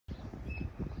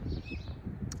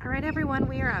All right, everyone,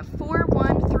 we are at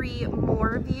 413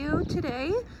 Morrvue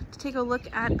today to take a look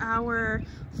at our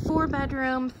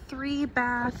 4-bedroom,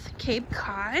 3-bath Cape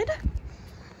Cod.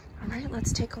 All right,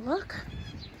 let's take a look.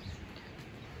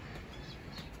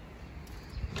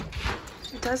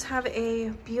 It does have a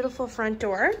beautiful front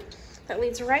door that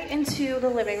leads right into the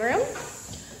living room.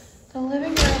 The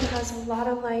living room has a lot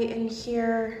of light in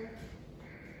here,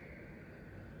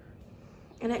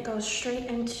 and it goes straight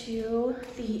into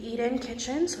the eat-in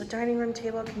kitchen. So a dining room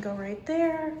table can go right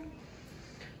there.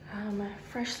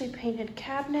 Freshly painted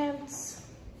cabinets.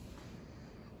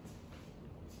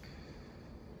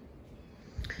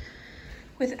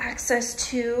 With access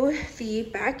to the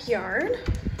backyard.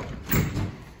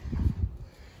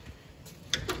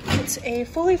 It's a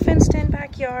fully fenced-in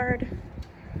backyard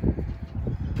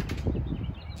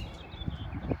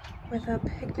with a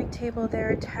picnic table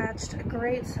there attached, a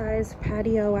great sized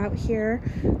patio out here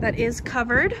that is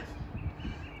covered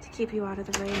to keep you out of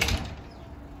the rain.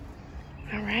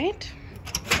 All right,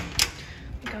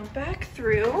 we go back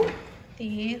through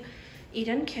the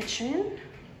eat-in kitchen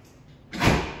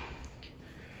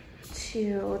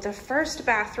to the first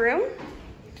bathroom.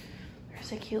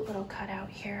 There's a cute little cutout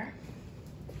here.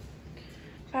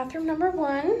 Bathroom number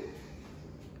 1.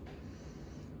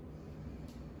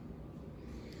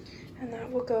 And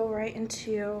that will go right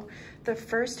into the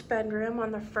first bedroom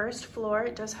on the first floor.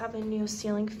 It does have a new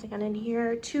ceiling fan in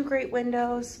here, 2 great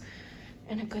windows,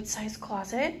 and a good sized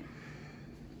closet.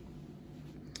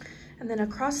 And then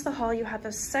across the hall, you have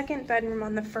a second bedroom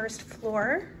on the first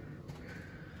floor.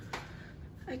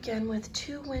 Again, with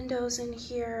 2 windows in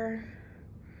here.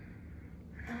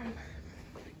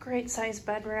 Great sized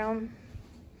bedroom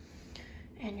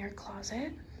and your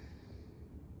closet.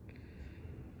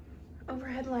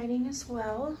 Overhead lighting as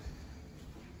well.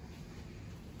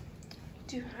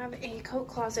 We do have a coat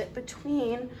closet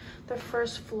between the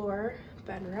first floor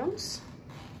bedrooms.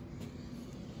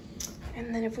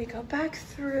 And then if we go back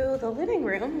through the living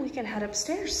room, we can head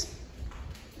upstairs.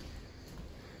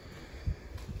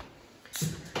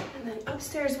 And then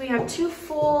upstairs we have 2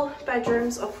 full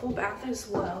bedrooms, a full bath as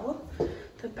well.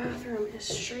 The bathroom is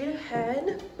straight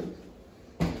ahead.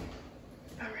 All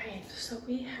right, so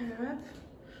we have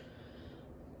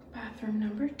bathroom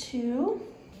number 2.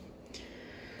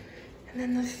 And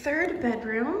then the third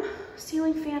bedroom,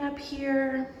 ceiling fan up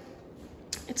here.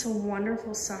 It's a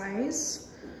wonderful size.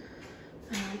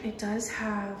 It does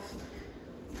have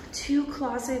 2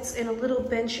 closets and a little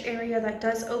bench area that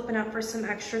does open up for some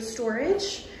extra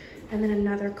storage. And then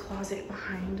another closet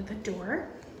behind the door.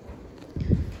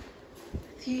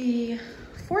 The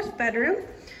 4th bedroom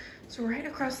is right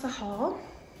across the hall.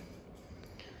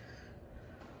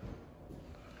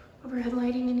 Overhead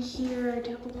lighting in here, I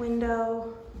do have a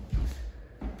window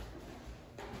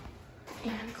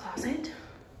and closet.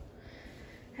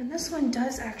 And this one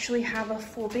does actually have a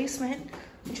full basement,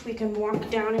 which we can walk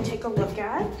down and take a look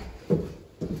at.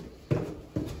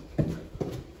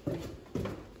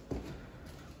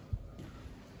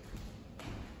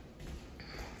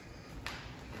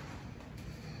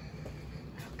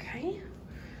 Okay.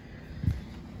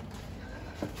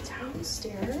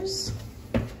 Downstairs.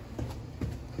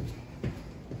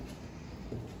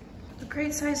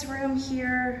 Great size room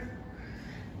here.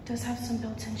 Does have some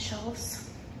built-in shelves.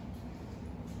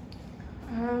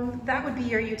 That would be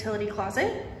your utility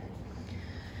closet.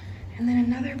 And then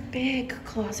another big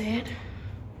closet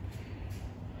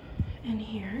in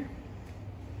here.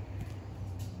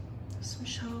 Some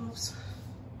shelves.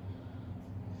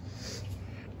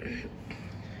 And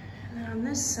then on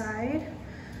this side,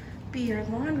 be your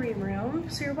laundry room.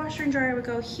 So your washer and dryer would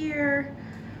go here.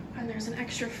 And there's an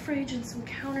extra fridge and some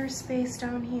counter space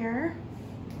down here.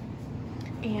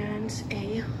 And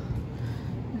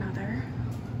another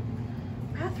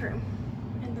bathroom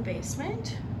in the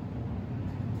basement.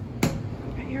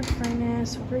 Got your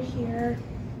furnace over here.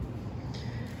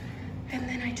 And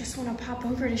then I just want to pop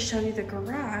over to show you the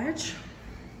garage.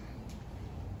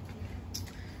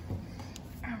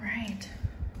 All right.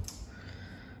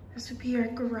 This would be your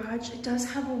garage. It does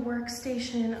have a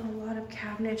workstation, a lot of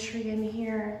cabinetry in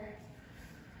here,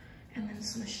 and then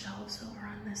some shelves over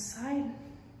on this side.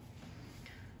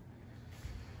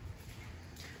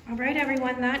 All right,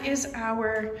 everyone, that is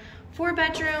our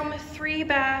 4-bedroom,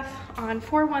 3-bath on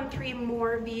 413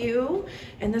 Morrvue,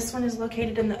 and this one is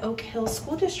located in the Oak Hill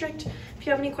School District. If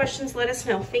you have any questions, let us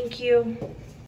know. Thank you.